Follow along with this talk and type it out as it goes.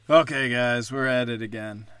Okay, guys, we're at it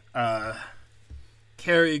again.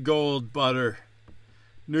 Kerrygold butter.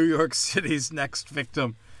 New York City's next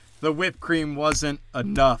victim. The whipped cream wasn't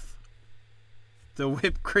enough. The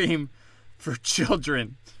whipped cream for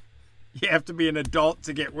children. You have to be an adult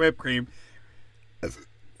to get whipped cream.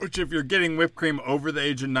 Which, if you're getting whipped cream over the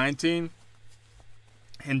age of 19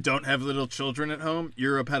 and don't have little children at home,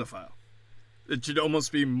 you're a pedophile. It should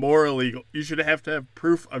almost be more illegal. You should have to have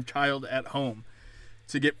proof of child at home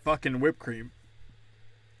to get fucking whipped cream.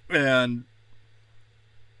 And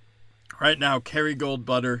right now, Kerrygold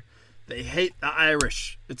butter, they hate the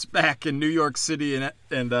Irish. It's back in New York City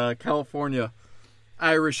and California.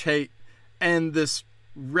 Irish hate. And this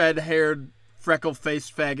red-haired,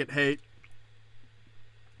 freckle-faced faggot hate.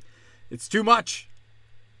 It's too much.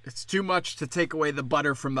 It's too much to take away the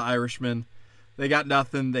butter from the Irishmen. They got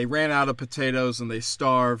nothing. They ran out of potatoes and they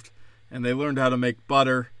starved. And they learned how to make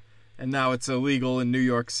butter. And now it's illegal in New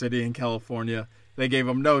York City and California. They gave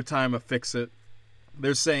them no time to fix it.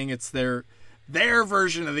 They're saying it's their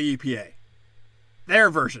version of the EPA. Their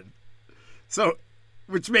version. So,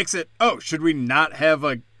 which makes it, should we not have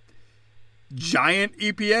a giant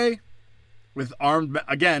EPA with armed...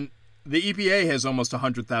 Again, the EPA has almost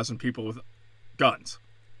 100,000 people with guns.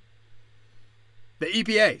 The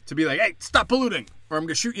EPA, to be like, hey, stop polluting, or I'm going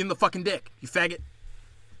to shoot you in the fucking dick, you faggot.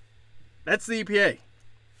 That's the EPA.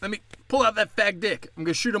 Let me pull out that fag dick. I'm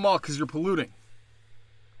going to shoot them all because you're polluting.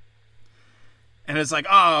 And it's like,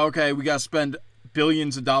 okay, we got to spend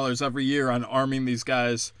billions of dollars every year on arming these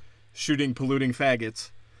guys, shooting polluting faggots.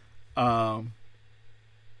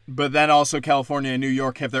 But then also California and New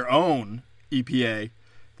York have their own EPA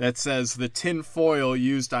that says the tin foil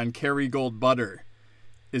used on Kerrygold butter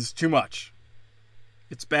is too much.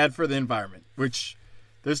 It's bad for the environment, which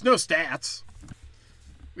there's no stats.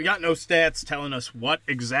 We got no stats telling us what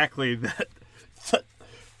exactly that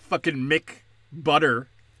fucking Mick butter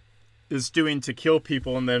is doing to kill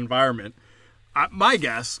people in the environment. My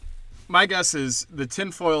guess is the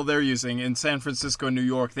tinfoil they're using in San Francisco and New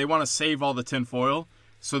York, they want to save all the tinfoil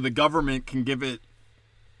so the government can give it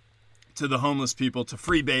to the homeless people to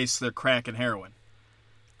freebase their crack and heroin.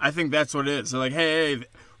 I think that's what it is. They're like, hey,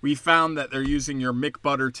 we found that they're using your Mick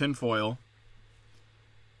butter tinfoil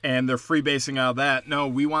and they're freebasing out of that. No,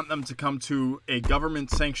 we want them to come to a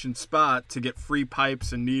government-sanctioned spot to get free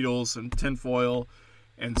pipes and needles and tinfoil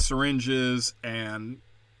and syringes and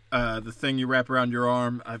the thing you wrap around your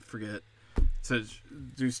arm. I forget. To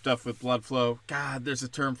do stuff with blood flow. God, there's a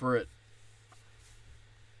term for it.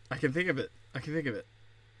 I can think of it.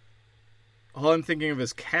 All I'm thinking of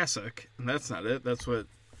is cassock, and that's not it. That's what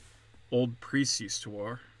old priests used to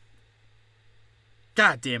wear.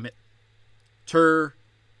 God damn it.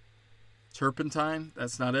 Turpentine?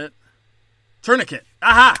 That's not it. Tourniquet.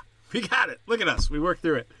 Aha! We got it. Look at us. We worked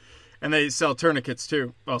through it. And they sell tourniquets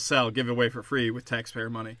too. Well, give away for free with taxpayer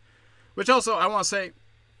money. Which also, I want to say,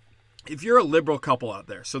 if you're a liberal couple out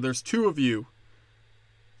there, so there's two of you,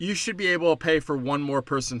 you should be able to pay for one more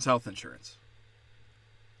person's health insurance.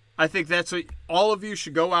 I think that's what all of you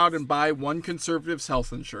should go out and buy one conservative's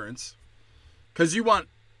health insurance. Because you want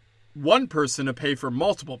one person to pay for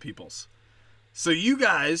multiple people's. So you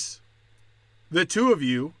guys, the two of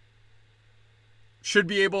you, should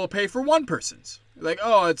be able to pay for one person's. Like,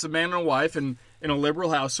 it's a man and a wife, and in a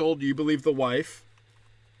liberal household, you believe the wife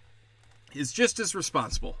is just as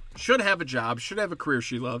responsible. Should have a job, should have a career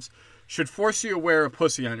she loves, should force you to wear a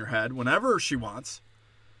pussy on your head whenever she wants.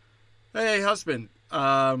 Hey, husband,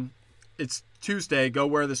 it's Tuesday, go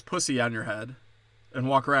wear this pussy on your head and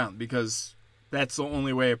walk around, because that's the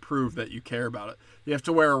only way to prove that you care about it. You have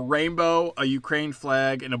to wear a rainbow, a Ukraine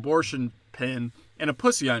flag, an abortion pin, and a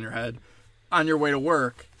pussy on your head on your way to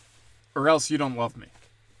work, or else you don't love me.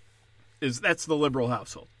 That's the liberal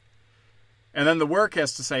household. And then the work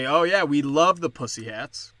has to say, we love the pussy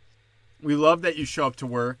hats. We love that you show up to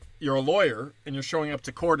work. You're a lawyer, and you're showing up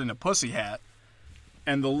to court in a pussy hat.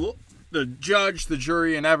 And the judge, the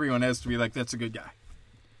jury, and everyone has to be like, that's a good guy.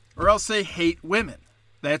 Or else they hate women.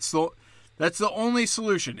 That's the only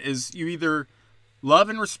solution, is you either love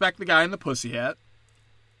and respect the guy in the pussy hat,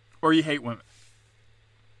 or you hate women.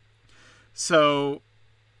 So,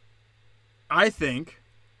 I think,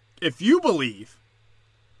 if you believe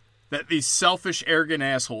that these selfish, arrogant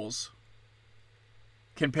assholes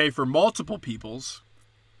can pay for multiple people's,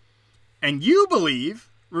 and you believe,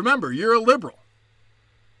 remember, you're a liberal.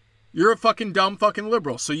 You're a fucking dumb fucking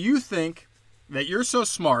liberal. So you think that you're so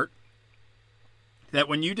smart that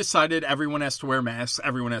when you decided everyone has to wear masks,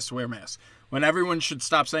 everyone has to wear masks. When everyone should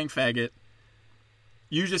stop saying faggot,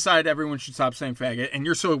 you decide everyone should stop saying faggot, and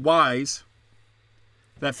you're so wise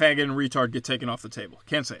that faggot and retard get taken off the table.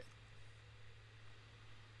 Can't say it.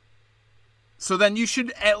 So then you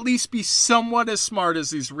should at least be somewhat as smart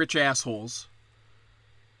as these rich assholes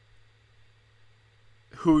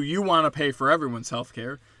who you want to pay for everyone's health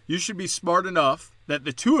care. You should be smart enough that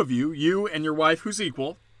the two of you, you and your wife who's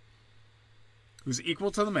equal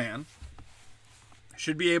to the man,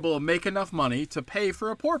 should be able to make enough money to pay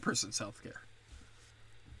for a poor person's health care.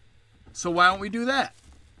 So why don't we do that?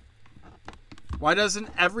 Why doesn't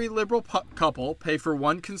every liberal couple pay for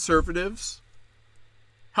one conservative's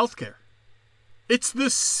health care? It's the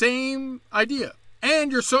same idea.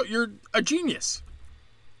 And you're a genius.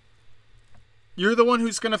 You're the one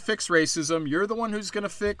who's going to fix racism. You're the one who's going to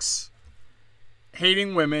fix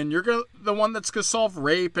hating women. You're the one that's going to solve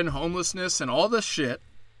rape and homelessness and all this shit.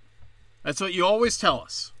 That's what you always tell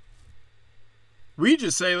us. We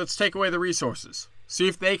just say, let's take away the resources. See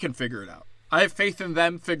if they can figure it out. I have faith in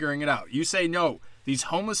them figuring it out. You say, no, these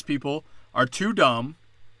homeless people are too dumb.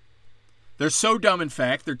 They're so dumb, in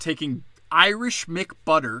fact, they're taking Irish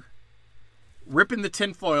McButter, ripping the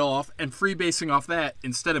tinfoil off and freebasing off that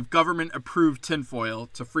instead of government-approved tinfoil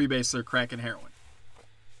to freebase their crack and heroin.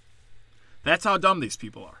 That's how dumb these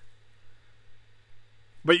people are.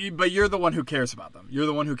 But you're the one who cares about them. You're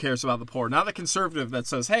the one who cares about the poor. Not the conservative that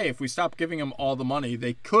says, hey, if we stop giving them all the money,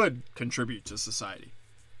 they could contribute to society.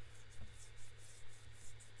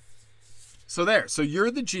 So there. So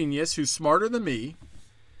you're the genius who's smarter than me.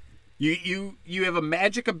 You have a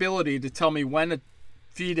magic ability to tell me when a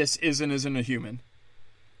fetus is and isn't a human.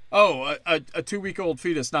 Oh, a 2-week-old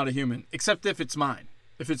fetus, not a human. Except if it's mine.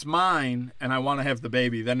 If it's mine and I want to have the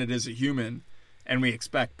baby, then it is a human. And we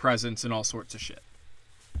expect presents and all sorts of shit.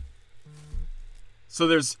 So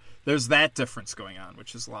there's that difference going on,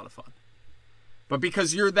 which is a lot of fun. But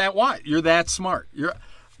because you're that wise, you're that smart.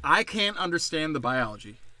 I can't understand the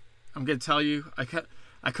biology. I'm going to tell you,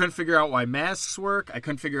 I couldn't figure out why masks work. I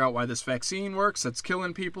couldn't figure out why this vaccine works. That's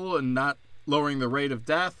killing people and not lowering the rate of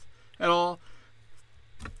death at all.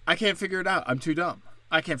 I can't figure it out. I'm too dumb.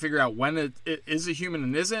 I can't figure out when it is a human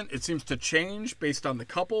and isn't. It seems to change based on the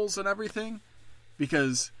couples and everything,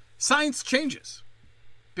 because science changes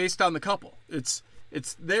based on the couple.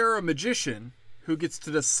 They're a magician who gets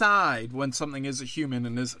to decide when something is a human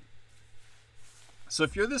and isn't. So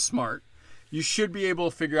if you're this smart, you should be able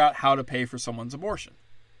to figure out how to pay for someone's abortion.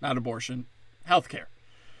 Not abortion, healthcare.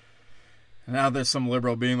 And now there's some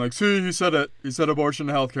liberal being like, see, he said it. He said abortion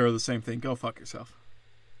and healthcare are the same thing. Go fuck yourself.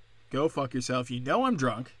 Go fuck yourself. You know I'm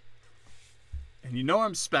drunk. And you know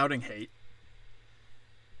I'm spouting hate.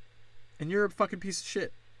 And you're a fucking piece of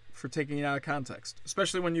shit for taking it out of context.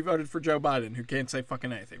 Especially when you voted for Joe Biden, who can't say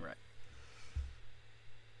fucking anything right.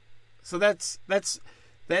 So that's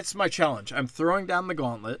my challenge. I'm throwing down the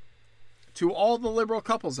gauntlet to all the liberal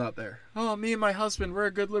couples out there. Oh, me and my husband, we're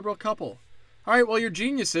a good liberal couple. All right, well, you're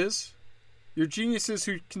geniuses. You're geniuses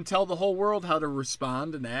who can tell the whole world how to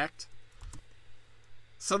respond and act.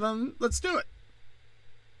 So then, let's do it.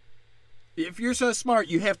 If you're so smart,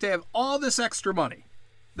 you have to have all this extra money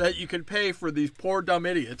that you can pay for these poor, dumb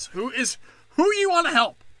idiots. Who you want to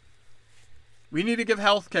help? We need to give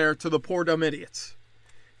health care to the poor, dumb idiots.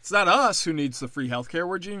 It's not us who needs the free health care.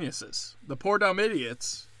 We're geniuses. The poor, dumb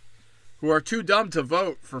idiots who are too dumb to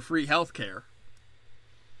vote for free health care.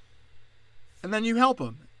 And then you help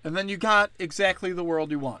them. And then you got exactly the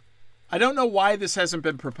world you want. I don't know why this hasn't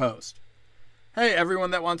been proposed. Hey,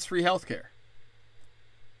 everyone that wants free health care.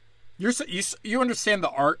 You understand the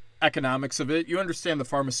art economics of it. You understand the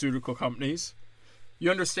pharmaceutical companies.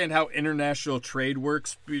 You understand how international trade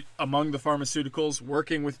works among the pharmaceuticals,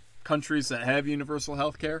 working with countries that have universal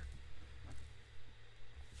health care.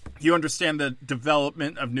 You understand the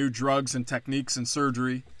development of new drugs and techniques in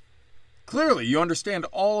surgery. Clearly, you understand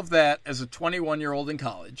all of that as a 21-year-old in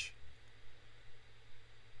college.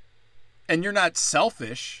 And you're not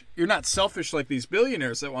selfish. You're not selfish like these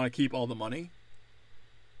billionaires that want to keep all the money.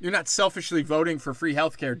 You're not selfishly voting for free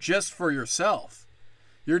healthcare just for yourself.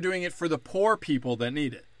 You're doing it for the poor people that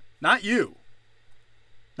need it. Not you.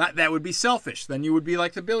 That would be selfish. Then you would be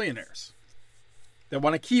like the billionaires that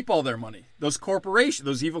want to keep all their money. Those corporations,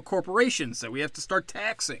 those evil corporations that we have to start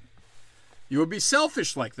taxing. You would be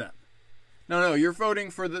selfish like them. No, you're voting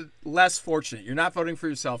for the less fortunate. You're not voting for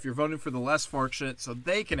yourself. You're voting for the less fortunate so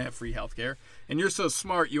they can have free health care. And you're so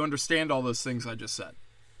smart, you understand all those things I just said.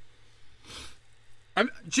 I'm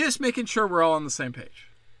just making sure we're all on the same page.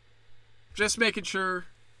 Just making sure.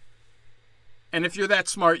 And if you're that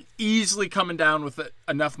smart, easily coming down with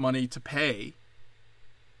enough money to pay.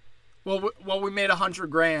 Well, we made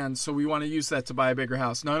 $100,000, so we want to use that to buy a bigger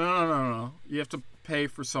house. No. You have to pay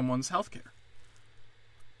for someone's health care.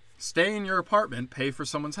 Stay in your apartment, pay for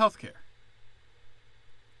someone's health care.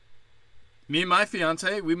 Me and my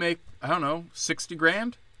fiance, we make, I don't know, 60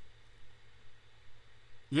 grand?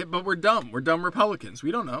 Yeah, but we're dumb. We're dumb Republicans.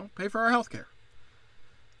 We don't know. Pay for our health care.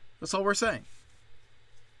 That's all we're saying.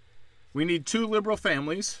 We need 2 liberal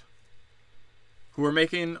families who are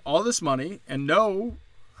making all this money and know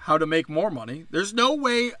how to make more money. There's no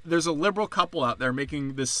way there's a liberal couple out there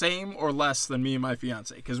making the same or less than me and my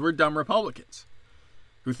fiance, because we're dumb Republicans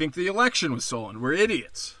who think the election was stolen. We're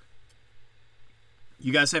idiots.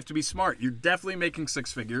 You guys have to be smart. You're definitely making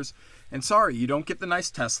 6 figures. And sorry, you don't get the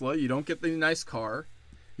nice Tesla. You don't get the nice car.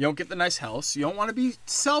 You don't get the nice house. You don't want to be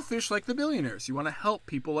selfish like the billionaires. You want to help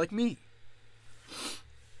people like me.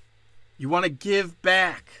 You want to give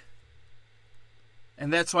back.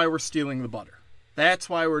 And that's why we're stealing the butter. That's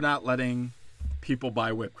why we're not letting people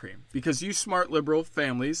buy whipped cream. Because you smart liberal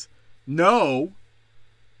families know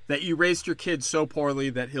that you raised your kid so poorly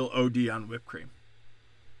that he'll OD on whipped cream.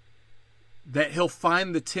 That he'll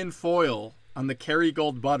find the tin foil on the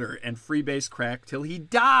Kerrygold butter and freebase crack till he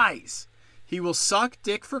dies. He will suck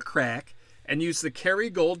dick for crack and use the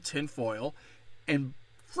Kerrygold tin foil and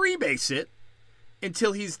freebase it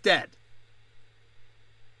until he's dead.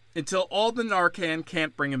 Until all the Narcan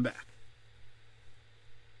can't bring him back.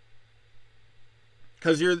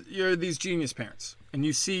 Because you're these genius parents. And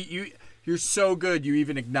you're so good you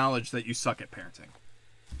even acknowledge that you suck at parenting.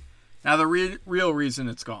 Now the real reason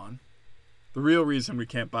it's gone, the real reason we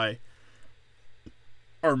can't buy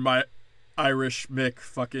my Irish Mick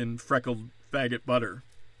fucking freckled faggot butter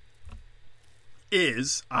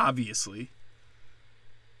is, obviously,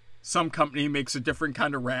 some company makes a different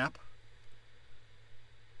kind of wrap.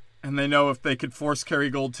 And they know if they could force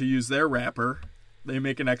Kerrygold to use their wrapper, they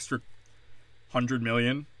make an extra $100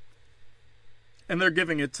 million. And they're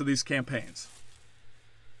giving it to these campaigns.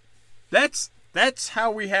 That's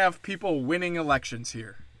how we have people winning elections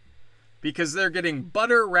here. Because they're getting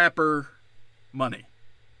butter wrapper money.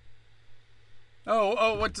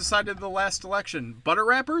 Oh, what decided the last election? Butter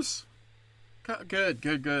wrappers?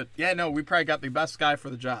 Good. Yeah, no, we probably got the best guy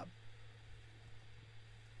for the job.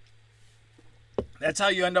 That's how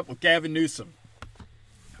you end up with Gavin Newsom.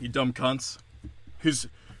 You dumb cunts. Who's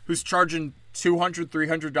charging $200,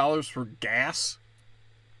 $300 for gas?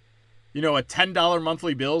 You know, a $10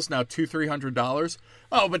 monthly bill's now $200-$300.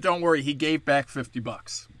 Oh, but don't worry, he gave back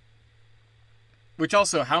 $50. Which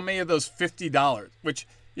also, how many of those $50, which,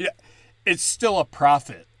 you know, it's still a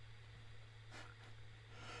profit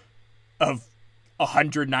of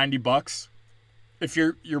 $190. If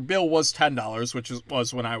your bill was $10, which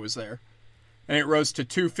was when I was there, and it rose to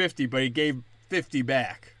 $250, but he gave $50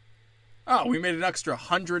 back. Oh, we made an extra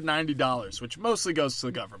 $190, which mostly goes to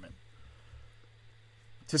the government.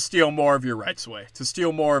 To steal more of your rights away. To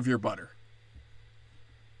steal more of your butter.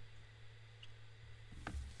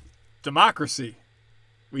 Democracy.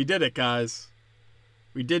 We did it, guys.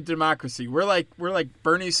 We did democracy. We're like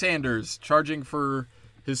Bernie Sanders charging for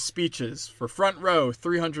his speeches. For front row,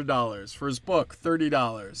 $300. For his book,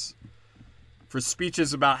 $30. For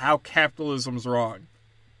speeches about how capitalism's wrong.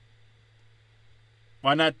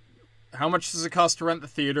 Why not? How much does it cost to rent the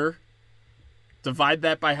theater? Divide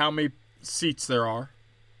that by how many seats there are.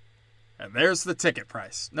 And there's the ticket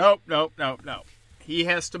price. Nope. He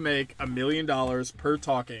has to make $1 million per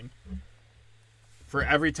talking for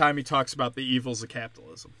every time he talks about the evils of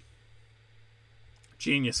capitalism.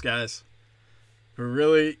 Genius, guys. But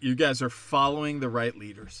really, you guys are following the right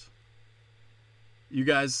leaders. You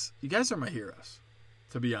guys are my heroes,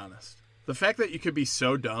 to be honest. The fact that you could be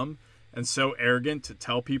so dumb and so arrogant to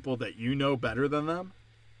tell people that you know better than them,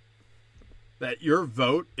 that your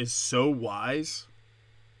vote is so wise,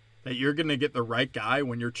 that you're going to get the right guy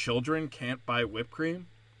when your children can't buy whipped cream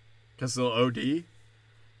because they'll OD,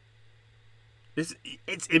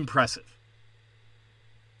 it's impressive.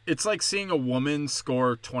 It's like seeing a woman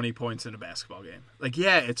score 20 points in a basketball game. Like,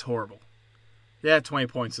 yeah, it's horrible. Yeah, 20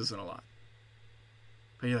 points isn't a lot.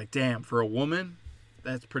 But you're like, damn, for a woman,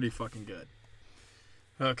 that's pretty fucking good.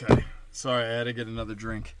 Okay. Sorry, I had to get another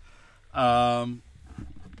drink. I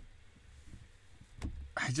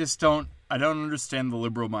don't understand the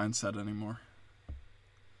liberal mindset anymore.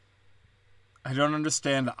 I don't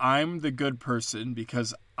understand I'm the good person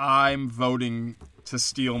because I'm voting to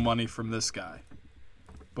steal money from this guy.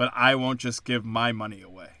 But I won't just give my money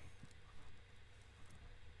away.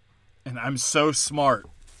 And I'm so smart.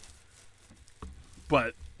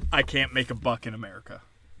 But I can't make a buck in America.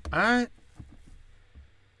 Alright.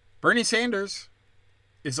 Bernie Sanders,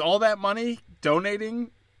 is all that money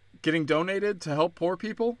getting donated to help poor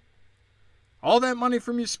people? All that money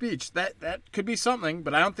from your speech, that could be something,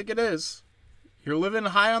 but I don't think it is. You're living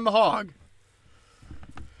high on the hog.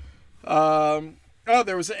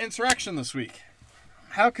 There was an insurrection this week.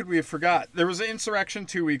 How could we have forgot? There was an insurrection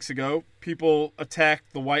 2 weeks ago. People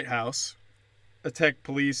attacked the White House, attacked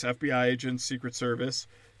police, FBI agents, Secret Service,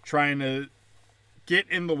 trying to get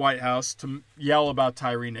in the White House to yell about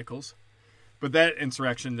Tyree Nichols. But that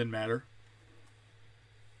insurrection didn't matter.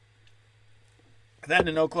 Then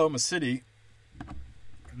in Oklahoma City,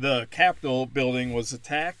 the Capitol building was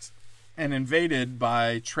attacked and invaded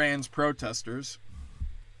by trans protesters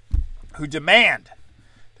who demand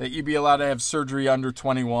that you be allowed to have surgery under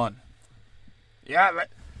 21. Yeah, but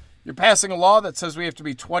you're passing a law that says we have to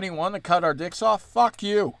be 21 to cut our dicks off? Fuck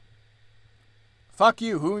you. Fuck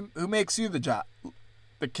you. Who makes you the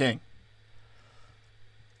king?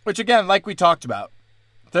 Which, again, like we talked about,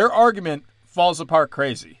 their argument falls apart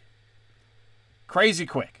crazy. Crazy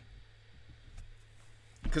quick.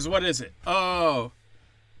 Because what is it? Oh,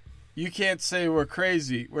 you can't say we're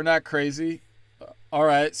crazy. We're not crazy. All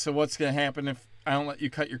right, so what's going to happen if I don't let you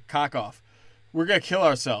cut your cock off? We're going to kill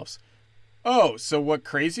ourselves. Oh, so what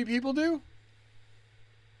crazy people do?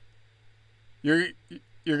 You're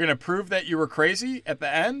going to prove that you were crazy at the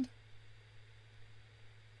end?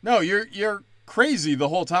 No, you're crazy the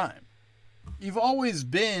whole time. You've always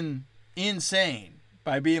been insane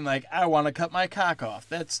by being like, I want to cut my cock off.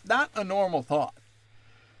 That's not a normal thought.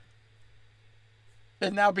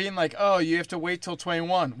 And now being like, oh, you have to wait till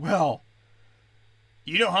 21. Well,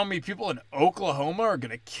 you know how many people in Oklahoma are going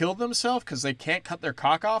to kill themselves because they can't cut their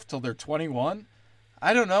cock off till they're 21?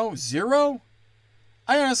 I don't know, 0?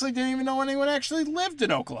 I honestly didn't even know anyone actually lived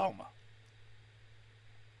in Oklahoma.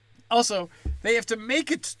 Also, they have to make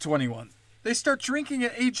it to 21. They start drinking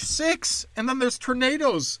at age 6, and then there's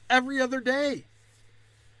tornadoes every other day.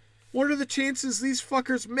 What are the chances these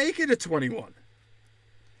fuckers make it at 21?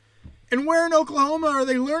 And where in Oklahoma are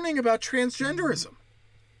they learning about transgenderism?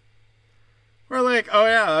 We're like, oh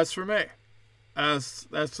yeah, that's for me.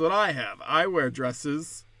 That's what I have. I wear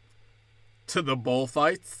dresses to the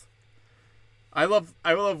bullfights. I love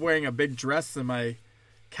wearing a big dress and my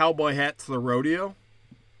cowboy hat to the rodeo.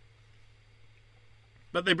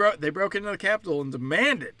 But they broke into the Capitol and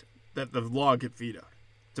demanded that the law get vetoed.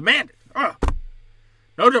 Demanded. Oh.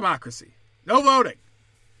 No democracy. No voting.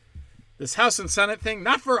 This House and Senate thing,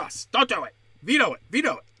 not for us. Don't do it. Veto it.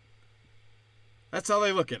 Veto it. That's how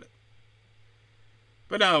they look at it.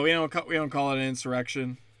 But no, we don't call it an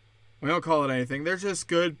insurrection. We don't call it anything. They're just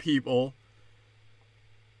good people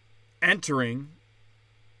entering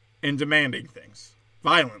and demanding things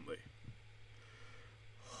violently.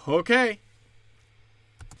 Okay.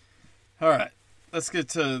 All right. Let's get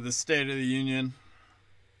to the State of the Union.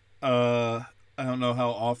 I don't know how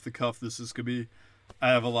off the cuff this is going to be. I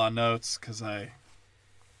have a lot of notes because I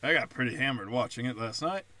got pretty hammered watching it last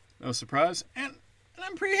night. No surprise. And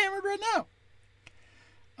I'm pretty hammered right now.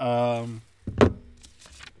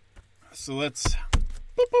 So let's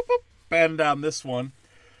bend down this one.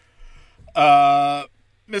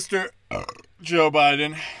 Mr. Joe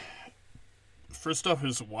Biden. First off,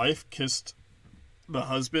 his wife kissed the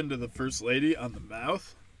husband of the first lady on the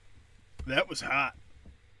mouth. That was hot.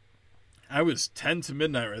 I was 10 to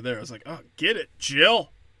midnight right there. I was like, oh, get it,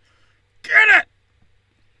 Jill. Get it!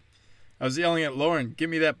 I was yelling at Lauren, give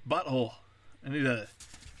me that butthole. I need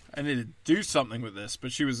to do something with this,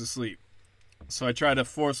 but she was asleep. So I tried to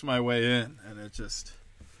force my way in, and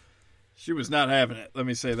she was not having it, let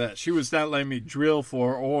me say that. She was not letting me drill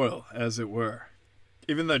for oil, as it were.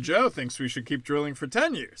 Even though Joe thinks we should keep drilling for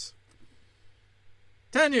 10 years.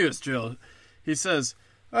 10 years, Jill. He says,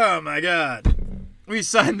 oh my God, we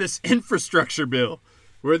signed this infrastructure bill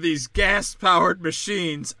where these gas-powered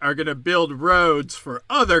machines are going to build roads for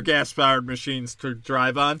other gas-powered machines to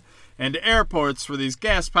drive on and airports for these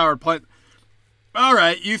gas-powered planes. All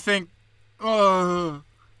right, you think,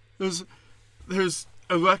 there's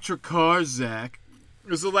electric cars, Zach.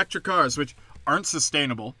 There's electric cars, which aren't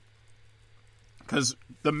sustainable because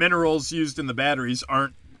the minerals used in the batteries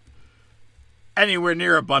aren't anywhere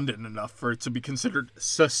near abundant enough for it to be considered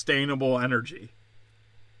sustainable energy.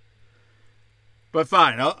 But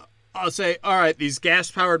fine, I'll say, all right, these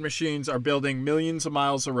gas-powered machines are building millions of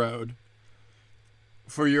miles of road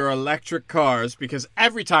for your electric cars because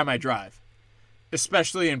every time I drive,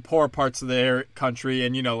 especially in poor parts of the country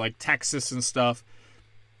and, like Texas and stuff,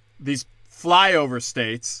 these flyover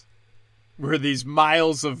states where these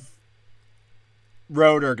miles of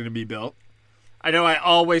road are going to be built, I know I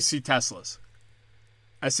always see Teslas.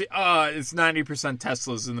 I see, it's 90%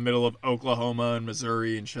 Teslas in the middle of Oklahoma and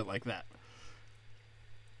Missouri and shit like that.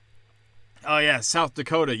 Oh, yeah, South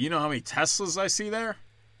Dakota. You know how many Teslas I see there?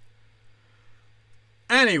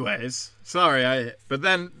 Anyways, sorry, but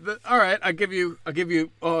then, all right, I'll give you,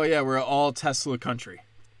 oh yeah, we're all Tesla country.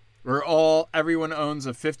 Everyone owns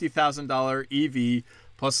a $50,000 EV,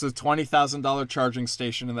 plus the $20,000 charging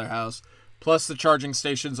station in their house, plus the charging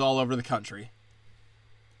stations all over the country.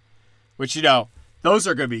 Which, those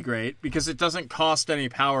are going to be great, because it doesn't cost any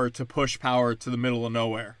power to push power to the middle of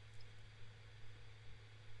nowhere.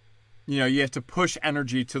 You have to push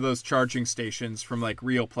energy to those charging stations from,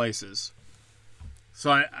 real places. So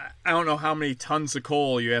I don't know how many tons of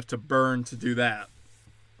coal you have to burn to do that.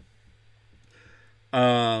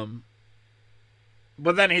 But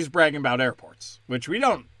then he's bragging about airports, which we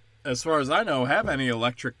don't, as far as I know, have any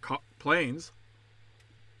electric planes.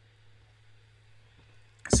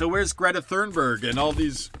 So where's Greta Thunberg and all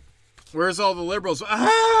these... Where's all the liberals?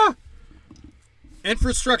 Ah!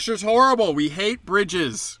 Infrastructure's horrible. We hate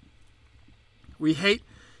bridges.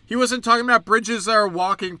 He wasn't talking about bridges that are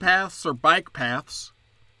walking paths or bike paths.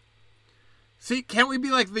 See, can't we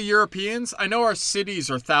be like the Europeans? I know our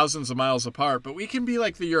cities are thousands of miles apart, but we can be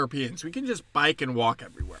like the Europeans. We can just bike and walk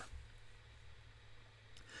everywhere.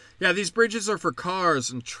 Yeah, these bridges are for cars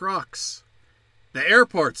and trucks. The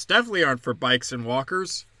airports definitely aren't for bikes and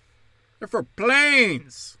walkers. They're for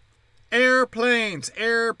planes. Airplanes,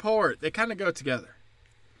 airport. They kind of go together.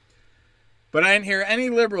 But I didn't hear any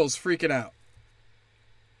liberals freaking out.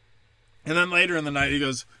 And then later in the night, he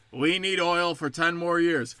goes, we need oil for 10 more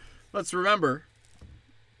years. Let's remember,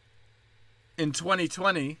 in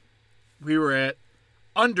 2020, we were at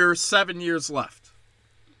under 7 years left.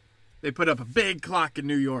 They put up a big clock in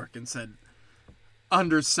New York and said,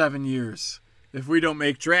 under 7 years, if we don't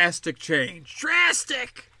make drastic change.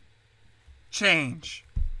 Drastic change.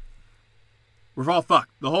 We're all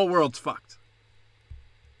fucked. The whole world's fucked.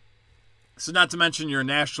 So not to mention you're a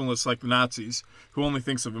nationalist like the Nazis, who only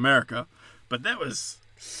thinks of America. But that was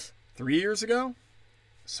 3 years ago?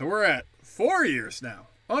 So we're at 4 years now.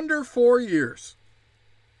 Under 4 years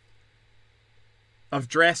of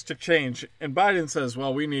drastic change. And Biden says,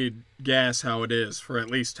 well, we need gas how it is for at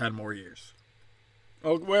least 10 more years.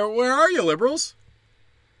 Oh, where are you, liberals?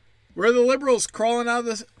 Where are the liberals crawling out of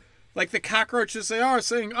this, like the cockroaches they are,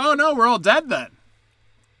 saying, oh no, we're all dead then.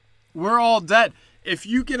 We're all dead. If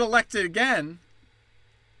you get elected again,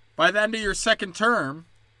 by the end of your second term,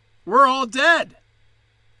 we're all dead.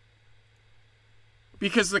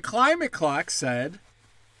 Because the climate clock said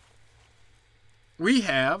we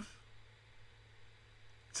have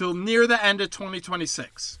till near the end of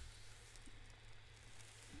 2026.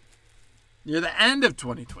 Near the end of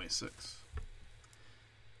 2026.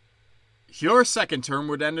 Your second term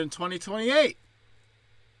would end in 2028.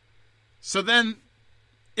 So then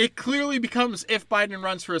it clearly becomes if Biden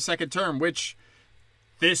runs for a second term, which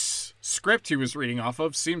this script he was reading off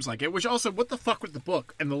of seems like it. Which also, what the fuck with the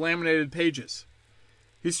book and the laminated pages?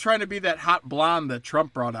 He's trying to be that hot blonde that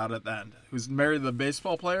Trump brought out at the end, who's married to the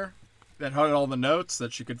baseball player that had all the notes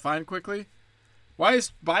that she could find quickly. Why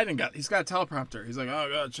is Biden he's got a teleprompter? He's like, oh, I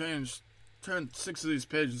gotta turn 6 of these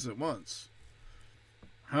pages at once.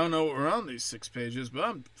 I don't know what we're on these 6 pages, but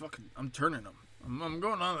I'm turning them. I'm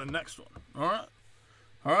going on to the next one.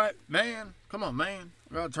 All right, man. Come on, man.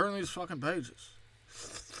 I gotta turn these fucking pages.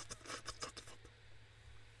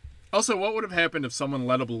 Also, what would have happened if someone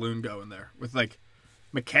let a balloon go in there with,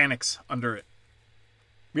 mechanics under it?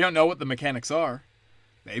 We don't know what the mechanics are.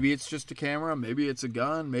 Maybe it's just a camera. Maybe it's a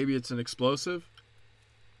gun. Maybe it's an explosive.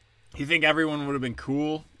 You think everyone would have been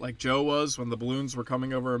cool like Joe was when the balloons were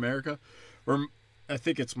coming over America? Or I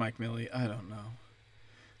think it's Mike Milley. I don't know.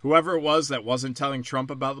 Whoever it was that wasn't telling Trump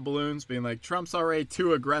about the balloons, being like, Trump's already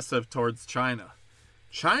too aggressive towards China.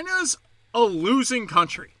 China's a losing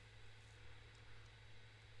country.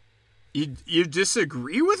 You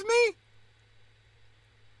disagree with me?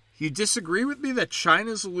 You disagree with me that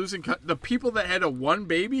China's a losing country? The people that had a one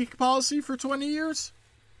baby policy for 20 years?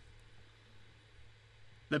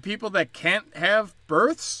 The people that can't have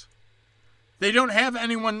births? They don't have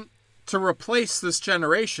anyone to replace this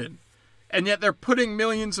generation. And yet they're putting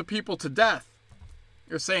millions of people to death.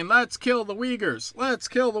 They're saying, let's kill the Uyghurs. Let's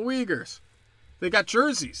kill the Uyghurs. They got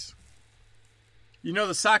jerseys. You know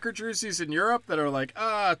the soccer jerseys in Europe that are like,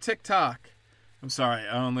 TikTok. I'm sorry,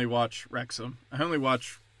 I only watch Wrexham. I only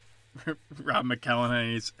watch Rob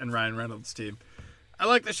McElhenney's and Ryan Reynolds' team. I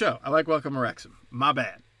like the show. I like Welcome to Wrexham. My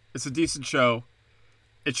bad. It's a decent show.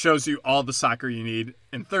 It shows you all the soccer you need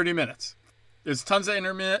in 30 minutes. There's tons of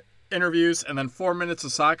interviews and then 4 minutes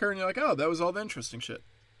of soccer, and you're like, oh, that was all the interesting shit.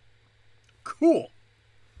 Cool.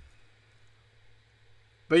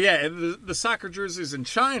 But yeah, the soccer jerseys in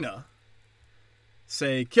China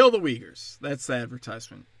say, kill the Uyghurs. That's the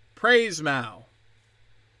advertisement. Praise Mao.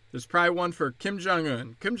 There's probably one for Kim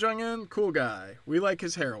Jong-un. Kim Jong-un, cool guy. We like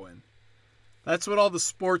his heroin. That's what all the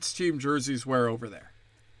sports team jerseys wear over there.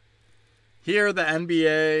 Here, the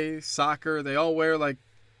NBA, soccer, they all wear like,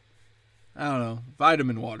 I don't know,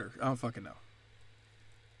 vitamin water. I don't fucking know.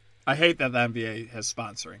 I hate that the NBA has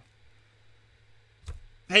sponsoring.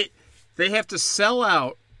 Hey, they have to sell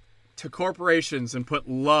out to corporations and put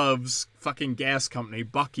Love's fucking gas company,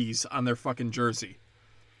 Buc-ee's, on their fucking jersey.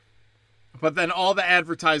 But then all the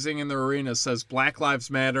advertising in their arena says Black Lives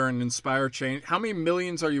Matter and inspire change. How many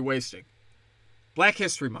millions are you wasting? Black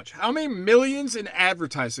History Month. How many millions in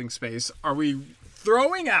advertising space are we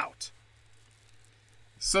throwing out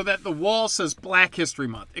so that the wall says Black History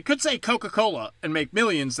Month? It could say Coca-Cola and make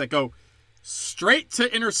millions that go straight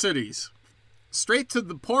to inner cities, straight to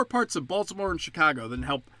the poor parts of Baltimore and Chicago, that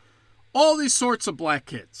help all these sorts of black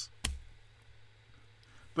kids.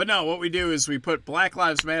 But no, what we do is we put Black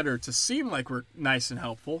Lives Matter to seem like we're nice and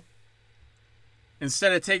helpful,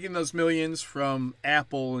 instead of taking those millions from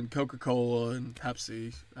Apple and Coca-Cola and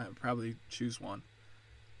Pepsi. I'd probably choose one.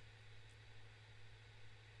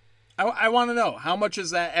 I want to know, how much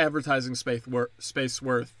is that advertising space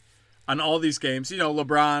worth on all these games? You know,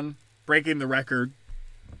 LeBron breaking the record.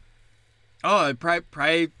 Oh,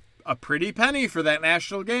 probably a pretty penny for that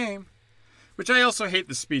national game. Which I also hate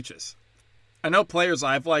the speeches. I know players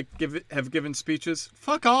I've have given speeches.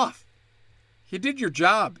 Fuck off. You did your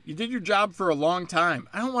job. You did your job for a long time.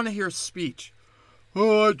 I don't want to hear a speech.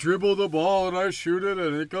 Oh, I dribble the ball and I shoot it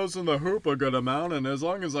and it goes in the hoop a good amount, and as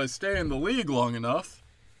long as I stay in the league long enough,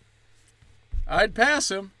 I'd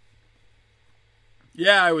pass him.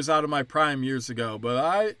 Yeah, I was out of my prime years ago,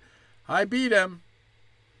 but I beat him.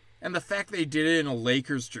 And the fact they did it in a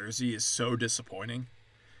Lakers jersey is so disappointing.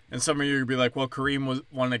 And some of you would be like, well, Kareem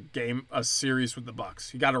won a series with the Bucks.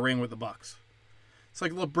 He got a ring with the Bucks. It's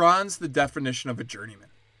like LeBron's the definition of a journeyman.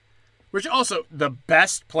 Which also, the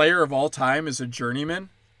best player of all time is a journeyman.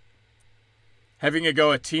 Having to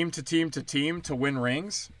go a team to team to team to win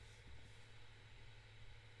rings.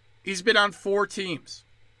 He's been on 4 teams.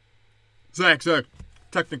 Zach,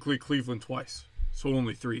 technically Cleveland twice. So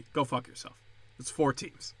only 3. Go fuck yourself. It's 4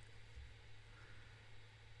 teams.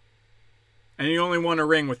 And he only won a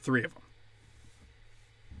ring with 3 of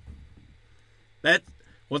them.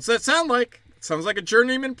 What's that sound like? It sounds like a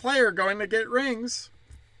journeyman player going to get rings.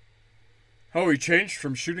 Oh, he changed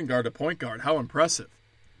from shooting guard to point guard. How impressive.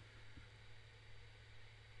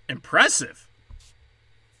 Impressive?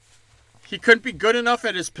 He couldn't be good enough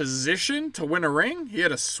at his position to win a ring? He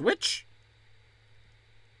had a switch?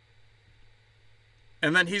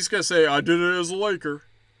 And then he's going to say, I did it as a Laker.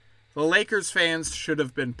 The Lakers fans should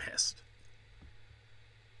have been pissed.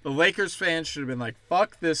 The Lakers fans should have been like,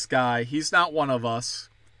 fuck this guy. He's not one of us.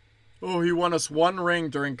 Oh, he won us 1 ring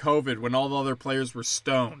during COVID when all the other players were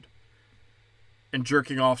stoned and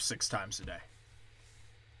jerking off 6 times a day.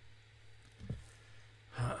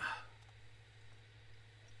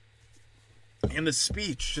 And the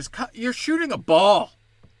speech, you're shooting a ball.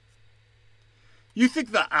 You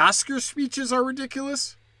think the Oscar speeches are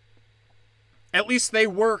ridiculous? At least they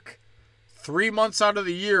work 3 months out of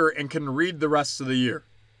the year and can read the rest of the year.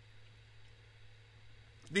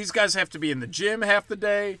 These guys have to be in the gym half the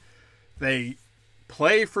day. They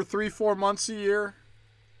play for 3-4 months a year.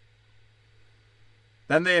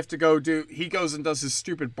 Then they have to he goes and does his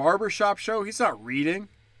stupid barbershop show. He's not reading.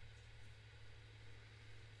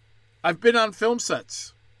 I've been on film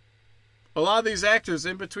sets. A lot of these actors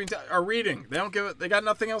in between are reading. They got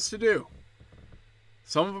nothing else to do.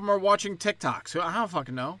 Some of them are watching TikToks. I don't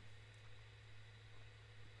fucking know.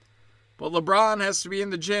 But LeBron has to be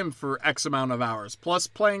in the gym for X amount of hours, plus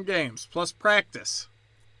playing games, plus practice.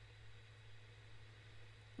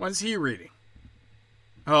 When's he reading?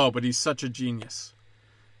 Oh, but he's such a genius.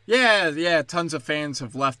 Yeah, tons of fans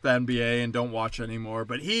have left the NBA and don't watch anymore,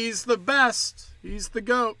 but he's the best. He's the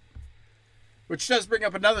GOAT. Which does bring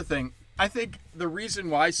up another thing. I think the reason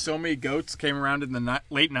why so many GOATs came around in the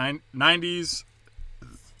late 90s,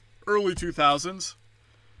 early 2000s,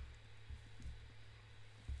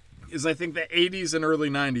 is I think the 80s and early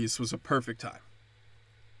 90s was a perfect time.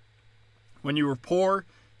 When you were poor,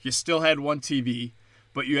 you still had one TV,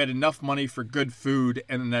 but you had enough money for good food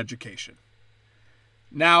and an education.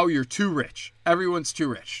 Now you're too rich. Everyone's too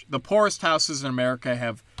rich. The poorest houses in America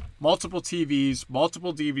have multiple TVs,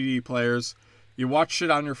 multiple DVD players. You watch shit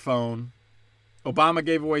on your phone. Obama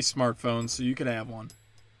gave away smartphones, so you could have one.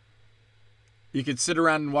 You could sit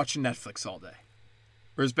around and watch Netflix all day.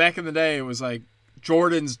 Whereas back in the day, it was like,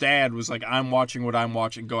 Jordan's dad was like, I'm watching what I'm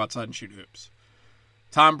watching, go outside and shoot hoops.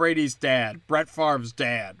 Tom Brady's dad, Brett Favre's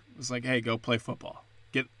dad, was like, hey, go play football.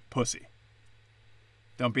 Get pussy.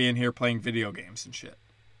 Don't be in here playing video games and shit.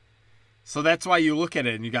 So that's why you look at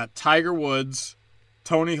it and you got Tiger Woods,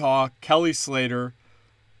 Tony Hawk, Kelly Slater,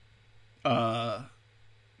 I'll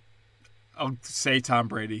say Tom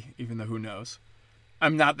Brady, even though who knows.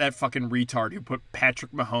 I'm not that fucking retard who put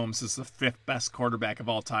Patrick Mahomes as the 5th best quarterback of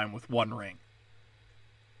all time with 1 ring.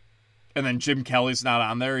 And then Jim Kelly's not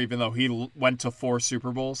on there, even though he went to 4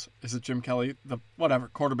 Super Bowls. Is it Jim Kelly? The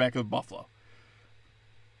quarterback of Buffalo.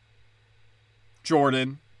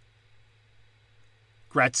 Jordan.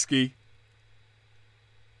 Gretzky.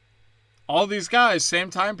 All these guys, same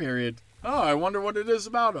time period. Oh, I wonder what it is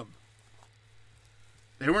about them.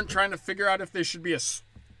 They weren't trying to figure out if they should be a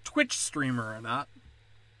Twitch streamer or not.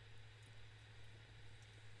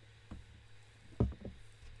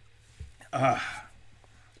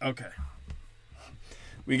 Okay.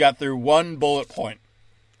 We got through 1 bullet point.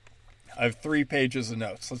 I have 3 pages of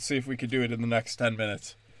notes. Let's see if we could do it in the next 10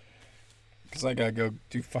 minutes. Because I gotta go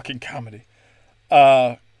do fucking comedy.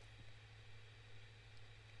 So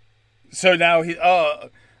now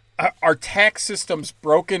our tax system's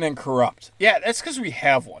broken and corrupt. Yeah, that's because we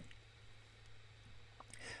have one.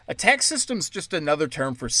 A tax system's just another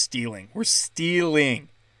term for stealing. We're stealing.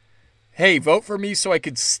 Hey, vote for me so I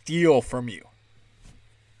could steal from you.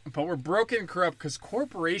 But we're broken and corrupt because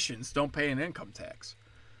corporations don't pay an income tax.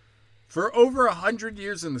 For over 100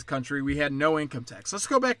 years in this country, we had no income tax. Let's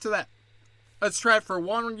go back to that. Let's try it for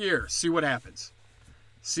 1 year. See what happens.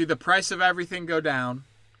 See the price of everything go down.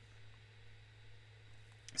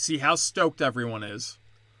 See how stoked everyone is.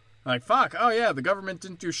 Like, fuck, oh yeah, the government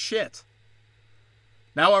didn't do shit.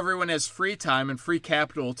 Now everyone has free time and free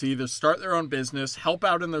capital to either start their own business, help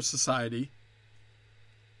out in their society.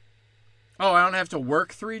 Oh, I don't have to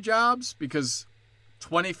work 3 jobs because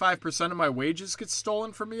 25% of my wages get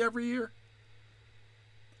stolen from me every year.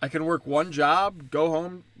 I can work 1 job, go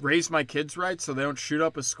home, raise my kids right so they don't shoot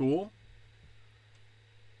up a school.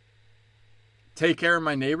 Take care of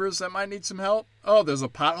my neighbors that might need some help. Oh, there's a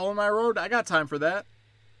pothole in my road. I got time for that.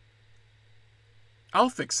 I'll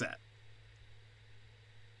fix that.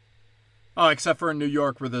 Oh, except for in New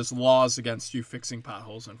York where there's laws against you fixing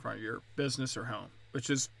potholes in front of your business or home, which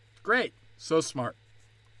is great. So smart.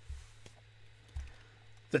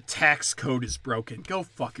 The tax code is broken. Go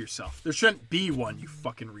fuck yourself. There shouldn't be one, you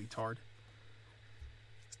fucking retard.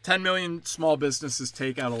 10 million small businesses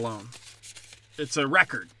take out a loan. It's a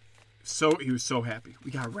record. So he was so happy. We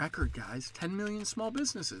got a record, guys. 10 million small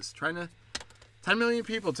businesses. 10 million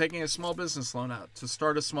people taking a small business loan out to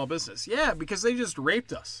start a small business. Yeah, because they just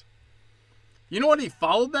raped us. You know what he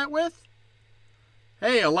followed that with?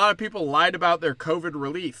 Hey, a lot of people lied about their COVID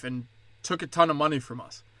relief and took a ton of money from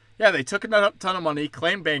us. Yeah, they took a ton of money,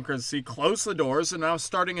 claimed bankruptcy, closed the doors, and now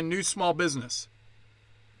starting a new small business.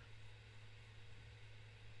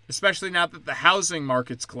 Especially now that the housing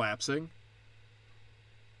market's collapsing.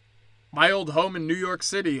 My old home in New York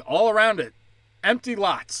City, all around it, empty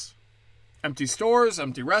lots. Empty stores,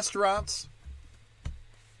 empty restaurants.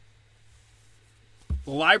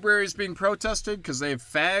 The library's being protested because they have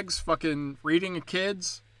fags fucking reading to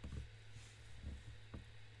kids.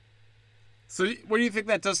 So what do you think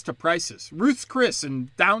that does to prices? Ruth's Chris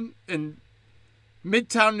in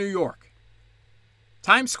Midtown New York.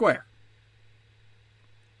 Times Square.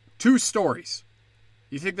 2 stories.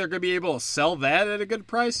 You think they're going to be able to sell that at a good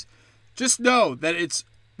price? Just know that it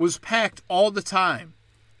was packed all the time.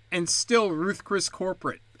 And still Ruth Chris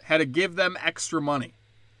Corporate had to give them extra money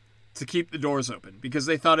to keep the doors open. Because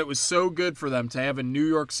they thought it was so good for them to have a New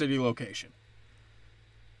York City location.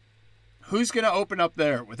 Who's going to open up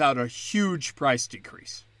there without a huge price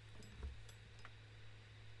decrease?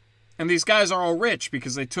 And these guys are all rich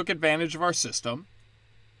because they took advantage of our system.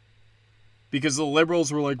 Because the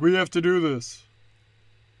liberals were like, we have to do this.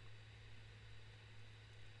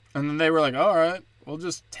 And then they were like, all right, we'll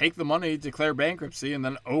just take the money, declare bankruptcy, and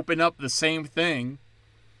then open up the same thing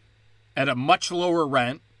at a much lower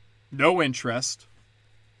rent, no interest.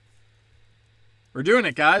 We're doing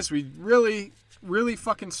it, guys. We really, really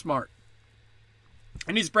fucking smart.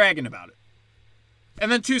 And he's bragging about it.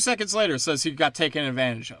 And then 2 seconds later says he got taken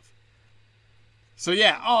advantage of. So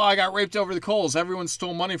yeah, I got raped over the coals. Everyone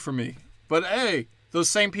stole money from me. But hey, those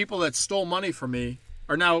same people that stole money from me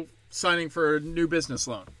are now signing for a new business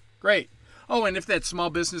loan. Great. Oh, and if that small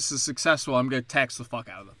business is successful, I'm going to tax the fuck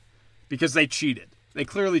out of them. Because they cheated. They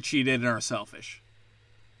clearly cheated and are selfish.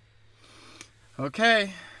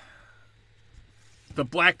 Okay. The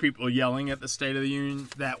black people yelling at the State of the Union,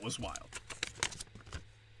 that was wild.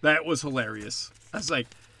 That was hilarious. I was like,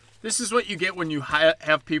 this is what you get when you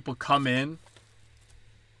have people come in.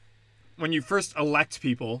 When you first elect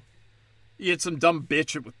people, you get some dumb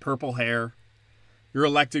bitch with purple hair. You're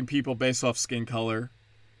electing people based off skin color.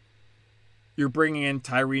 You're bringing in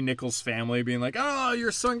Tyree Nichols' family, being like, oh,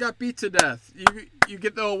 your son got beat to death. You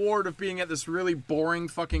get the award of being at this really boring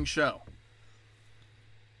fucking show.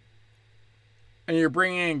 And you're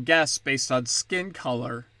bringing in guests based on skin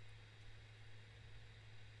color.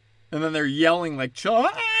 And then they're yelling like,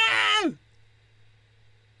 ah!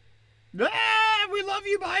 Ah, we love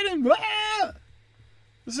you, Biden. Ah!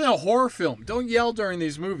 This is a horror film. Don't yell during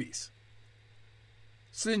these movies.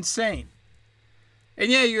 It's insane. And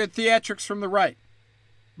yeah, you had theatrics from the right.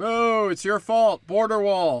 Oh, it's your fault. Border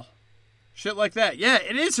wall. Shit like that. Yeah,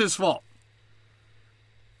 it is his fault.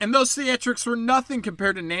 And those theatrics were nothing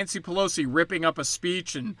compared to Nancy Pelosi ripping up a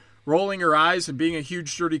speech and rolling her eyes and being a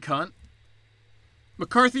huge dirty cunt.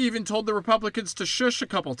 McCarthy even told the Republicans to shush a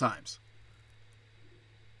couple times.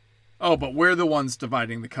 Oh, but we're the ones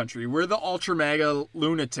dividing the country. We're the ultra-mega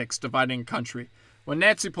lunatics dividing the country. When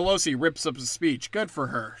Nancy Pelosi rips up a speech, good for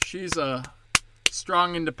her. She's a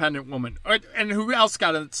strong, independent woman. And who else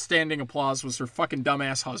got a standing applause was her fucking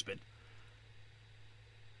dumbass husband.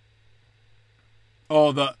 Oh,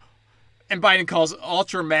 and Biden calls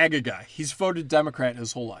ultra-MAGA guy. He's voted Democrat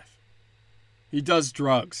his whole life. He does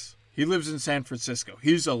drugs. He lives in San Francisco.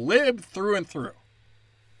 He's a lib through and through.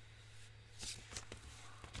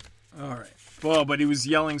 All right. Well, but he was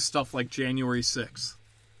yelling stuff like January 6th.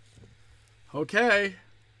 Okay.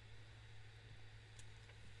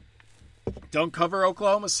 Don't cover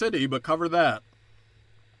Oklahoma City, but cover that.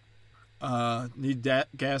 Need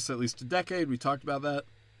gas at least a decade. We talked about that.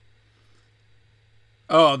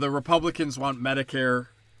 Oh, the Republicans want Medicare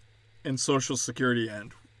and Social Security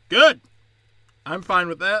end. Good. I'm fine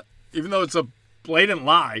with that, even though it's a blatant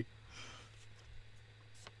lie.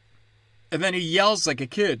 And then he yells like a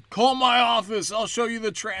kid, call my office. I'll show you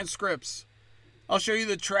the transcripts. I'll show you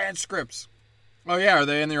the transcripts. Oh, yeah. Are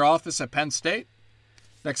they in your office at Penn State?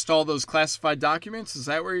 Next to all those classified documents? Is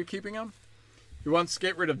that where you're keeping them? He wants to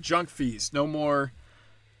get rid of junk fees. No more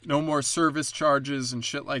service charges and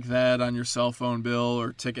shit like that on your cell phone bill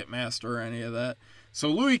or Ticketmaster or any of that. So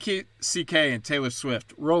Louis C.K. and Taylor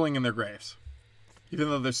Swift rolling in their graves, even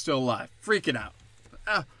though they're still alive, freaking out.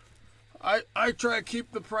 I try to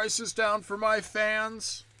keep the prices down for my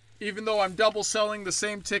fans, even though I'm double selling the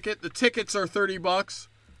same ticket. The tickets are $30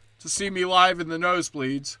 to see me live in the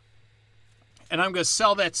nosebleeds. And I'm going to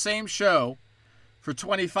sell that same show for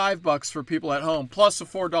 $25 for people at home, plus a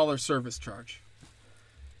 $4 service charge.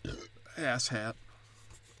 Ass hat.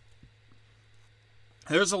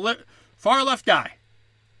 There's a far left guy.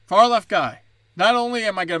 Far left guy. Not only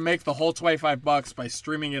am I going to make the whole $25 by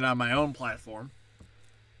streaming it on my own platform,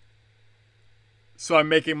 so I'm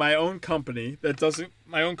making my own company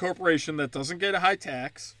my own corporation that doesn't get a high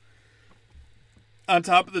tax, on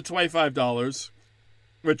top of the $25,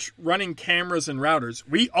 which running cameras and routers,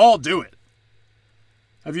 we all do it.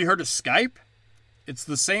 Have you heard of Skype? It's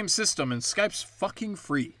the same system, and Skype's fucking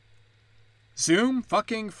free. Zoom,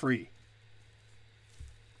 fucking free.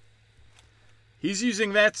 He's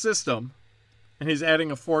using that system, and he's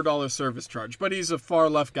adding a $4 service charge. But he's a far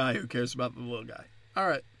left guy who cares about the little guy. All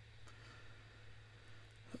right.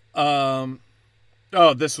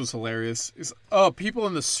 Oh, this was hilarious. People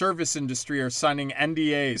in the service industry are signing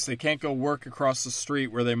NDAs. They can't go work across the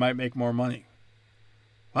street where they might make more money.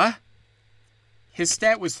 What? His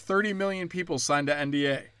stat was 30 million people signed an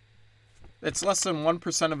NDA. That's less than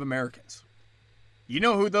 1% of Americans. You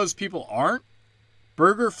know who those people aren't?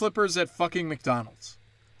 Burger flippers at fucking McDonald's.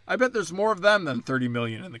 I bet there's more of them than 30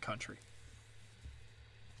 million in the country.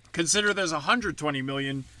 Consider there's 120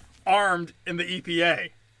 million armed in the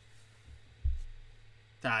EPA.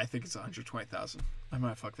 I think it's 120,000. I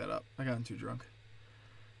might fuck that up. I got too drunk.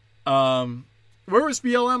 Where was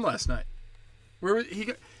BLM last night?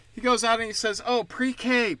 He goes out and he says, "Oh,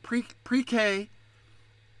 pre-K,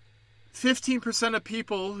 15% of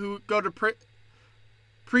people who go to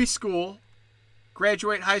preschool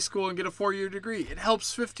graduate high school and get a 4-year degree. It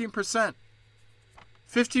helps 15%.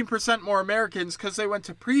 15% more Americans, because they went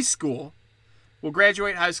to preschool, will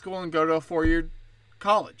graduate high school and go to a 4-year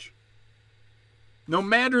college. No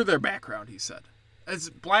matter their background," he said. It's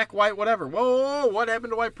black, white, whatever. Whoa, what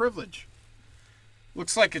happened to white privilege?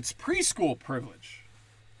 Looks like it's preschool privilege.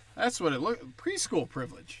 That's what it looks like. Preschool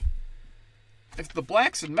privilege. If the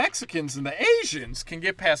blacks and Mexicans and the Asians can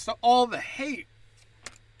get past all the hate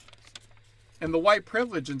and the white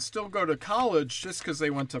privilege and still go to college just because they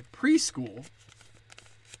went to preschool,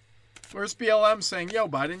 where's BLM saying, "Yo,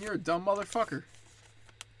 Biden, you're a dumb motherfucker"?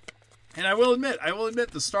 And I will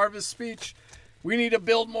admit, the start of his speech, we need to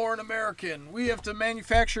build more in America. We have to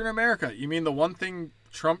manufacture in America. You mean the one thing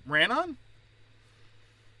Trump ran on?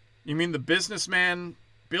 You mean the businessman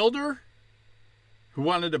builder who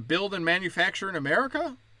wanted to build and manufacture in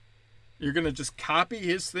America? You're going to just copy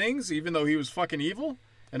his things even though he was fucking evil?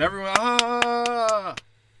 And everyone,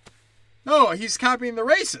 No, he's copying the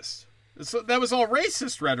racist. That was all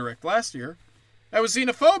racist rhetoric last year. That was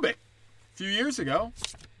xenophobic a few years ago.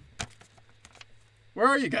 Where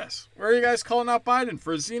are you guys? Where are you guys calling out Biden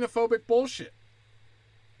for xenophobic bullshit?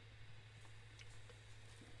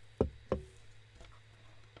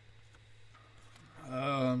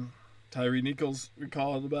 Tyree Nichols, we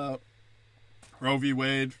call it about. Roe v.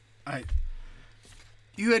 Wade.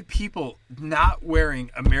 You had people not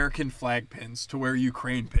wearing American flag pins to wear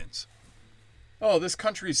Ukraine pins. Oh, this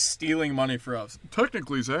country's stealing money for us.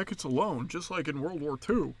 Technically, Zach, it's a loan, just like in World War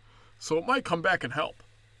II. So it might come back and help.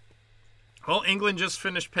 Well, England just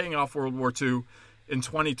finished paying off World War II in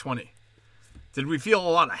 2020. Did we feel a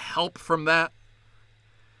lot of help from that?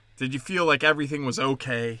 Did you feel like everything was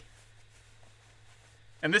okay?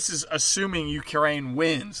 And this is assuming Ukraine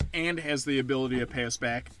wins and has the ability to pay us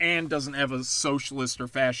back and doesn't have a socialist or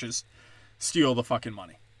fascist steal the fucking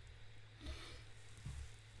money.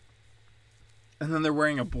 And then they're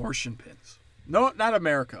wearing abortion pins. No, not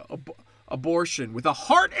America. Abortion with a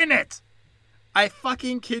heart in it. I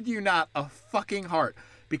fucking kid you not, a fucking heart.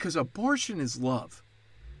 Because abortion is love.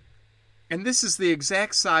 And this is the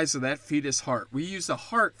exact size of that fetus heart. We use the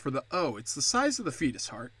heart for the O. It's the size of the fetus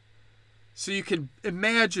heart. So you can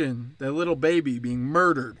imagine that little baby being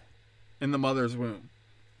murdered in the mother's womb.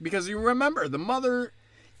 Because you remember, the mother,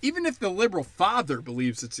 even if the liberal father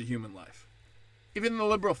believes it's a human life, even the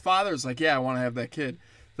liberal father is like, yeah, I want to have that kid,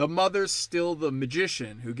 the mother's still the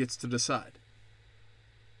magician who gets to decide.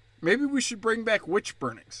 Maybe we should bring back witch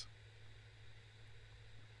burnings.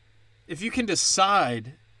 If you can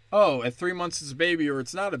decide, oh, at 3 months it's a baby or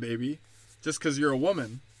it's not a baby, just because you're a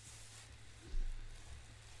woman,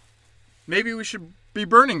 maybe we should be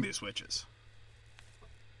burning these witches.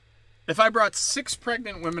 If I brought 6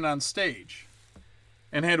 pregnant women on stage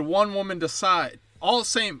and had one woman decide, all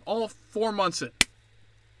 4 months in,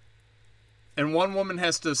 and one woman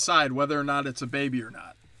has to decide whether or not it's a baby or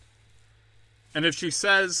not. And if she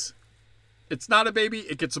says it's not a baby,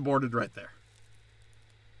 it gets aborted right there.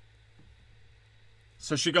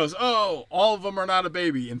 So she goes, oh, all of them are not a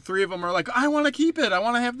baby. And 3 of them are like, I want to keep it. I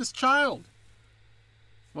want to have this child.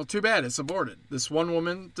 Well, too bad. It's aborted. This one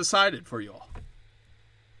woman decided for you all.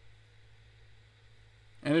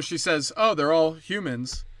 And if she says, oh, they're all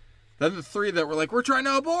humans, then the 3 that were like, we're trying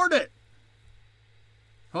to abort it.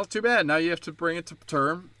 Well, too bad. Now you have to bring it to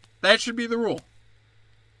term. That should be the rule.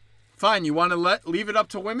 Fine, you want to leave it up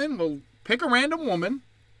to women? Well, pick a random woman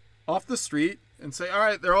off the street and say, all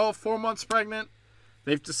right, they're all 4 months pregnant.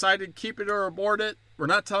 They've decided to keep it or abort it. We're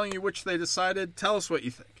not telling you which they decided. Tell us what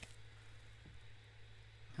you think.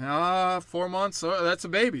 4 months, oh, that's a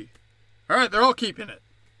baby. All right, they're all keeping it.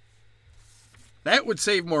 That would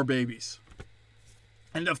save more babies.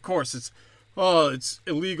 And of course, it's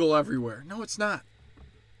illegal everywhere. No, it's not.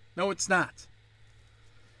 No, it's not.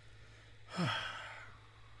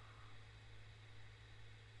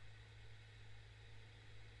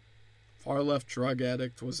 Far left drug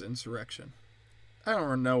addict was insurrection. I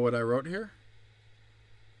don't know what I wrote here.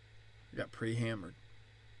 I got pre-hammered.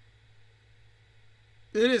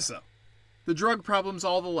 It is, though. The drug problem's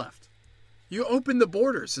all the left. You open the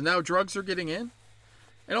borders, and now drugs are getting in.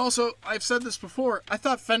 And also, I've said this before, I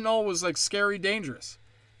thought fentanyl was like scary dangerous.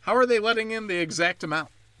 How are they letting in the exact amount?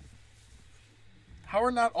 How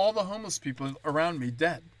are not all the homeless people around me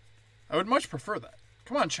dead? I would much prefer that.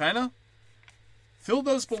 Come on, China. Fill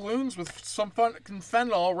those balloons with some fucking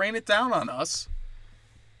fentanyl, rain it down on us.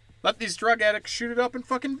 Let these drug addicts shoot it up and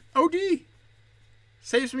fucking OD.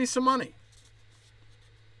 Saves me some money.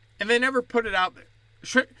 And they never put it out there.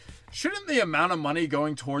 Shouldn't the amount of money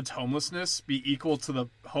going towards homelessness be equal to the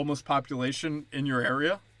homeless population in your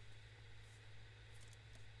area?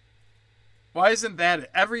 Why isn't that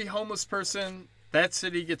it? Every homeless person, that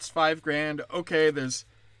city gets $5,000. Okay, there's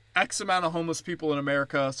X amount of homeless people in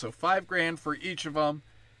America, so $5,000 for each of them.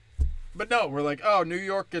 But no, we're like, oh, New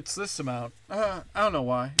York gets this amount. I don't know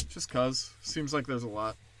why. Just cause. Seems like there's a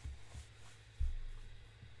lot.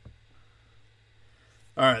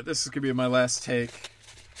 Alright, this is going to be my last take.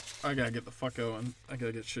 I gotta get the fuck going. I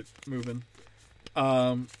gotta get shit moving.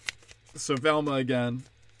 So Velma again.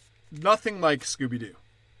 Nothing like Scooby-Doo.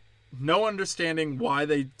 No understanding why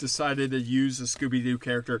they decided to use a Scooby-Doo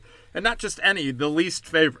character. And not just any, the least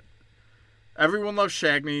favorite. Everyone loves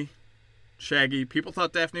Shaggy. People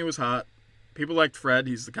thought Daphne was hot. People liked Fred.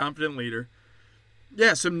 He's the confident leader.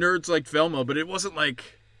 Yeah, some nerds liked Velma, but it wasn't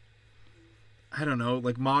like... I don't know,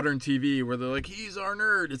 like modern TV where they're like, he's our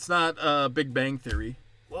nerd. It's not Big Bang Theory.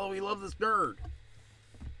 Well, we love this nerd.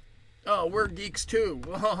 Oh, we're geeks too.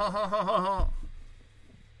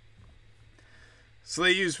 So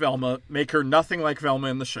they use Velma, make her nothing like Velma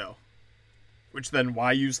in the show. Which then,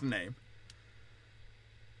 why use the name?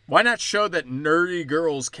 Why not show that nerdy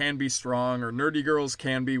girls can be strong or nerdy girls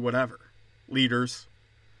can be whatever? Leaders.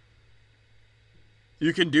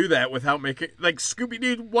 You can do that without making... Like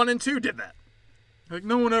Scooby-Doo 1 and 2 did that. Like,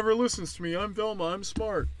 no one ever listens to me. I'm Velma. I'm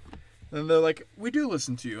smart. And they're like, we do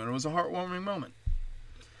listen to you. And it was a heartwarming moment.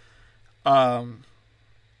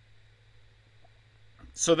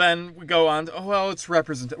 So then we go on to, it's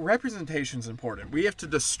representation's important. We have to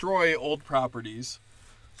destroy old properties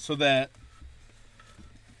so that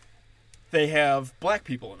they have black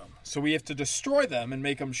people in them. So we have to destroy them and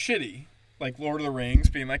make them shitty. Like Lord of the Rings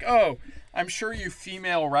being like, oh, I'm sure you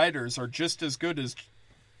female writers are just as good as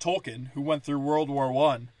Tolkien, who went through World War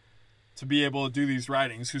I to be able to do these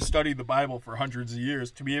writings, who studied the Bible for hundreds of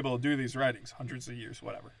years to be able to do these writings. Hundreds of years,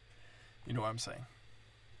 whatever. You know what I'm saying.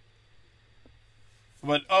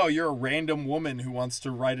 But, oh, you're a random woman who wants to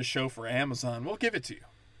write a show for Amazon. We'll give it to you.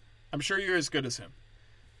 I'm sure you're as good as him,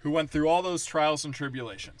 who went through all those trials and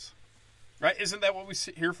tribulations. Right? Isn't that what we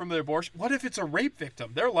hear from the abortion? What if it's a rape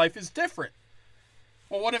victim? Their life is different.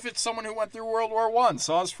 Well, what if it's someone who went through World War I,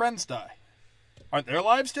 saw his friends die? Aren't their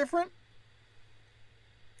lives different?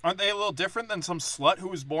 Aren't they a little different than some slut who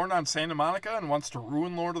was born on Santa Monica and wants to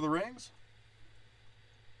ruin Lord of the Rings?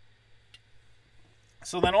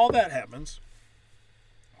 So then all that happens.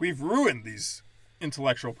 We've ruined these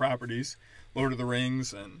intellectual properties, Lord of the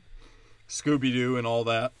Rings and Scooby-Doo and all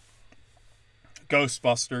that.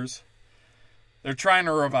 Ghostbusters. They're trying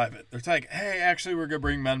to revive it. They're like, hey, actually, we're going to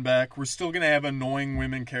bring men back. We're still going to have annoying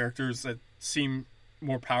women characters that seem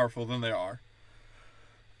more powerful than they are.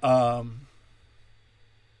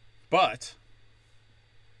 But,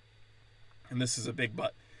 and this is a big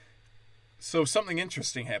but, so something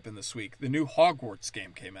interesting happened this week. The new Hogwarts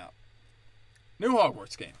game came out. New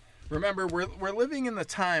Hogwarts game. Remember, we're living in the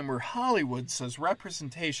time where Hollywood says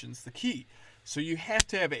representation's the key. So you have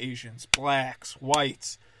to have Asians, blacks,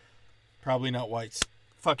 whites, probably not whites,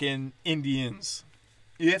 fucking Indians.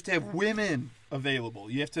 You have to have women available.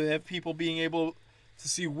 You have to have people being able to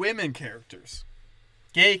see women characters,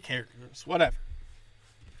 gay characters, whatever.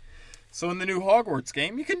 So in the new Hogwarts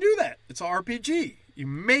game, you can do that. It's an RPG. You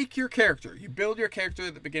make your character. You build your character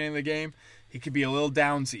at the beginning of the game. He could be a little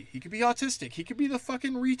downsy. He could be autistic. He could be the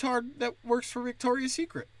fucking retard that works for Victoria's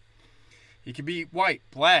Secret. He could be white,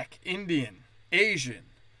 black, Indian, Asian.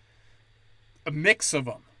 A mix of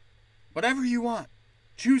them. Whatever you want.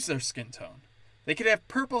 Choose their skin tone. They could have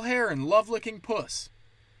purple hair and love-licking puss.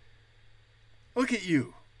 Look at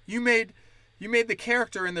you. You made the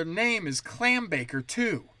character and their name is Clambaker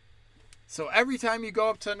too. So every time you go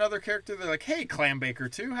up to another character, they're like, hey, Clambaker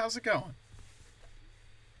too, how's it going?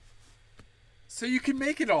 So you can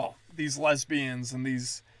make it all. These lesbians and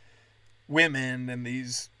these women and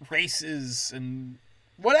these races and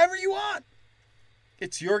whatever you want.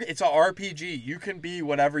 It's a RPG. You can be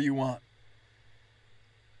whatever you want.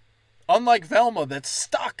 Unlike Velma, that's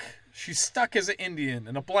stuck. She's stuck as an Indian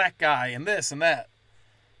and a black guy and this and that.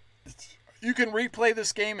 You can replay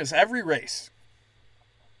this game as every race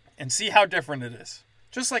and see how different it is.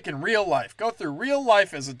 Just like in real life. Go through real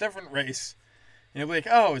life as a different race. And you'll be like,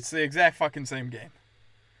 oh, it's the exact fucking same game.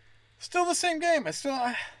 Still the same game. It's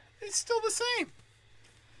still the same.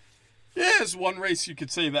 Yeah, as one race you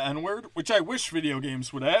could say the N-word, which I wish video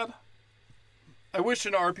games would add. I wish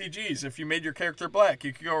in RPGs, if you made your character black,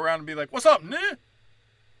 you could go around and be like, what's up, nah?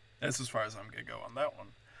 That's as far as I'm going to go on that one.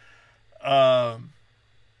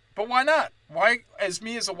 But why not? Why, as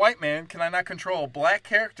me as a white man, can I not control a black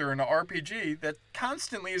character in an RPG that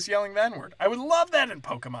constantly is yelling the N-word? I would love that in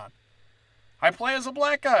Pokemon. I play as a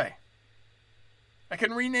black guy. I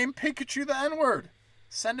can rename Pikachu the N-word.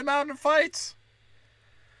 Send him out in fights.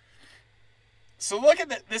 So look at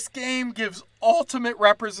that. This game gives ultimate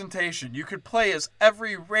representation. You could play as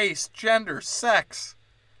every race, gender, sex.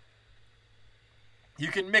 You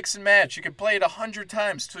can mix and match. You can play it 100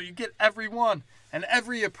 times till you get every one. And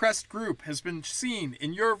every oppressed group has been seen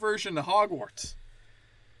in your version of Hogwarts.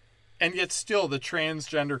 And yet still the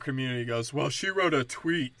transgender community goes, well, she wrote a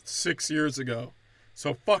tweet 6 years ago.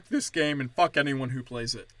 So fuck this game and fuck anyone who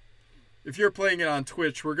plays it. If you're playing it on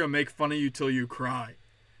Twitch, we're going to make fun of you till you cry.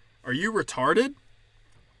 Are you retarded?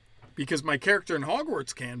 Because my character in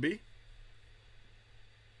Hogwarts can be.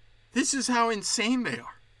 This is how insane they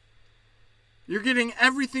are. You're getting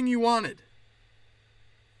everything you wanted.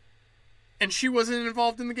 And she wasn't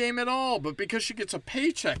involved in the game at all. But because she gets a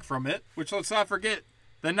paycheck from it, which let's not forget,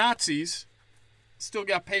 the Nazis still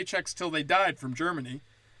got paychecks till they died from Germany.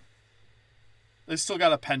 They still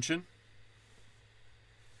got a pension.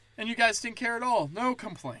 And you guys didn't care at all. No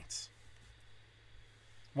complaints.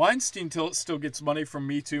 Weinstein still gets money from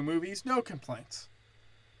Me Too movies. No complaints.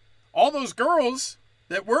 All those girls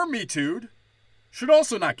that were Me Too'd should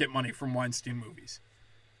also not get money from Weinstein movies.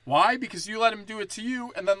 Why? Because you let him do it to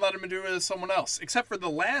you and then let him do it to someone else. Except for the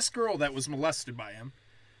last girl that was molested by him.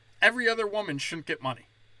 Every other woman shouldn't get money.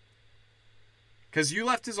 Because you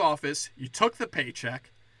left his office, you took the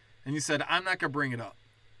paycheck, and you said, I'm not going to bring it up.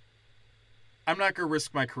 I'm not going to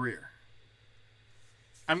risk my career.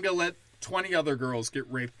 I'm going to let 20 other girls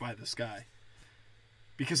get raped by this guy.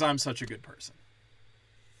 Because I'm such a good person.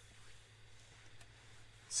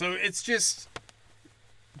 So it's just,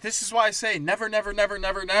 this is why I say never, never, never,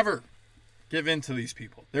 never, never give in to these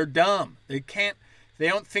people. They're dumb. They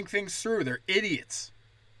don't think things through. They're idiots.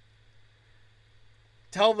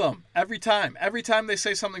 Tell them every time they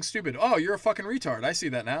say something stupid, oh, you're a fucking retard. I see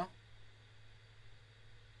that now.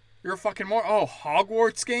 You're a fucking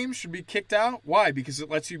Hogwarts games should be kicked out? Why? Because it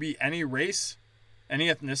lets you be any race, any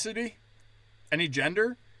ethnicity, any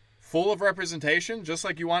gender, full of representation, just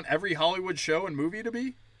like you want every Hollywood show and movie to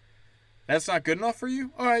be? That's not good enough for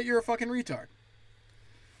you? Alright, you're a fucking retard.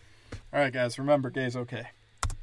 Alright, guys, remember, gay's okay.